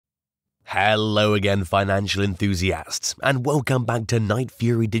Hello again, financial enthusiasts, and welcome back to Night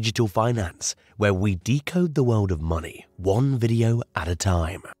Fury Digital Finance, where we decode the world of money, one video at a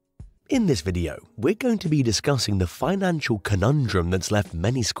time. In this video, we're going to be discussing the financial conundrum that's left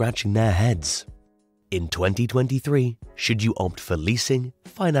many scratching their heads. In 2023, should you opt for leasing,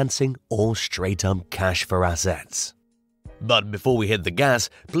 financing, or straight-up cash for assets? But before we hit the gas,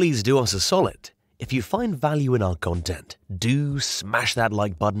 please do us a solid. If you find value in our content, do smash that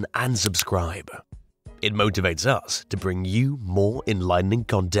like button and subscribe. It motivates us to bring you more enlightening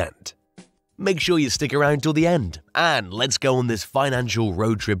content. Make sure you stick around till the end, and let's go on this financial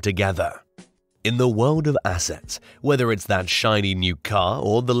road trip together. In the world of assets, whether it's that shiny new car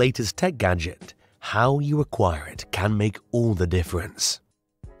or the latest tech gadget, how you acquire it can make all the difference.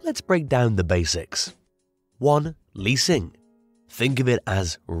 Let's break down the basics. 1. Leasing. Think of it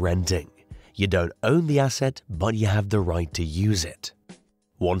as renting. You don't own the asset, but you have the right to use it.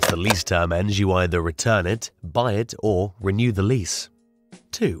 Once the lease term ends, you either return it, buy it, or renew the lease.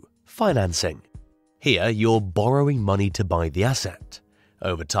 2. Financing. Here, you're borrowing money to buy the asset.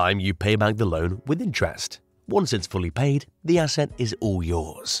 Over time, you pay back the loan with interest. Once it's fully paid, the asset is all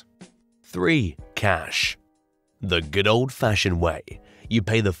yours. 3. Cash. The good old-fashioned way. You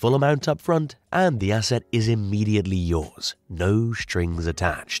pay the full amount up front, and the asset is immediately yours, no strings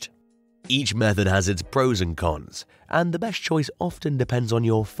attached. Each method has its pros and cons, and the best choice often depends on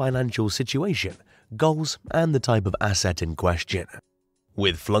your financial situation, goals, and the type of asset in question.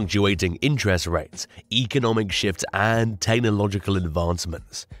 With fluctuating interest rates, economic shifts, and technological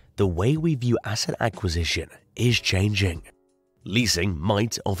advancements, the way we view asset acquisition is changing. Leasing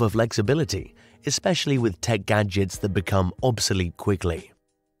might offer flexibility, especially with tech gadgets that become obsolete quickly.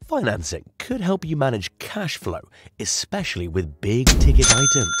 Financing could help you manage cash flow, especially with big-ticket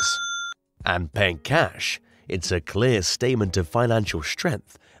items. And paying cash, it's a clear statement of financial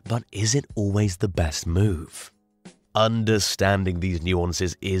strength, but is it always the best move? Understanding these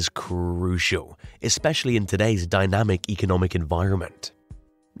nuances is crucial, especially in today's dynamic economic environment.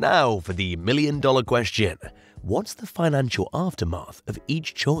 Now for the million-dollar question, what's the financial aftermath of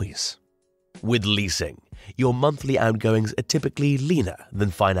each choice? With leasing, your monthly outgoings are typically leaner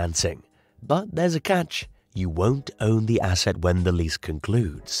than financing, but there's a catch: you won't own the asset when the lease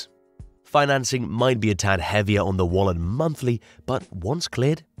concludes. Financing might be a tad heavier on the wallet monthly, but once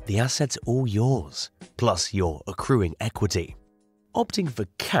cleared, the asset's all yours, plus you're accruing equity. Opting for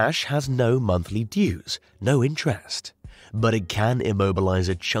cash has no monthly dues, no interest, but it can immobilize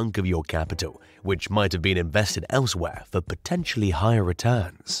a chunk of your capital, which might have been invested elsewhere for potentially higher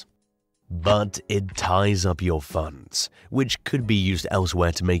returns. But it ties up your funds, which could be used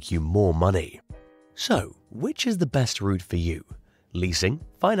elsewhere to make you more money. So, which is the best route for you? Leasing,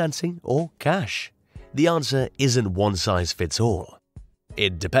 financing, or cash? The answer isn't one size fits all.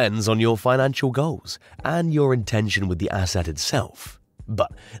 It depends on your financial goals and your intention with the asset itself.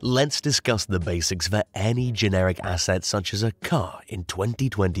 But let's discuss the basics for any generic asset such as a car in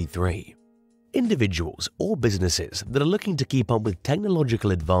 2023. Individuals or businesses that are looking to keep up with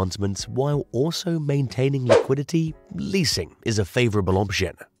technological advancements while also maintaining liquidity, leasing is a favorable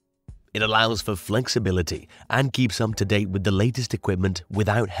option. It allows for flexibility and keeps up to date with the latest equipment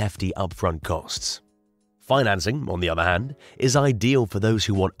without hefty upfront costs. Financing, on the other hand, is ideal for those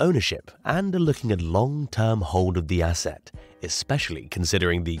who want ownership and are looking at long-term hold of the asset, especially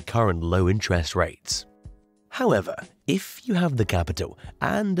considering the current low interest rates. However, if you have the capital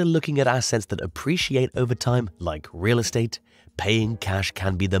and are looking at assets that appreciate over time, like real estate, paying cash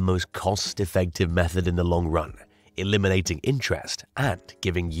can be the most cost-effective method in the long run, eliminating interest and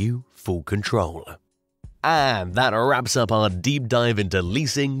giving you full control. And that wraps up our deep dive into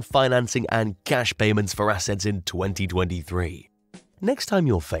leasing, financing, and cash payments for assets in 2023. Next time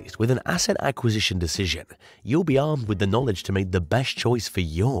you're faced with an asset acquisition decision, you'll be armed with the knowledge to make the best choice for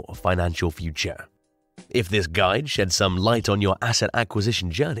your financial future. If this guide shed some light on your asset acquisition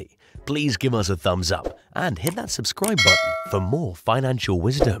journey, please give us a thumbs up and hit that subscribe button for more financial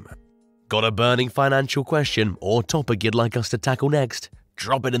wisdom. Got a burning financial question or topic you'd like us to tackle next?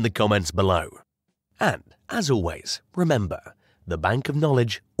 Drop it in the comments below. And, as always, remember, the bank of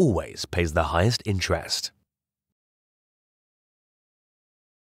knowledge always pays the highest interest.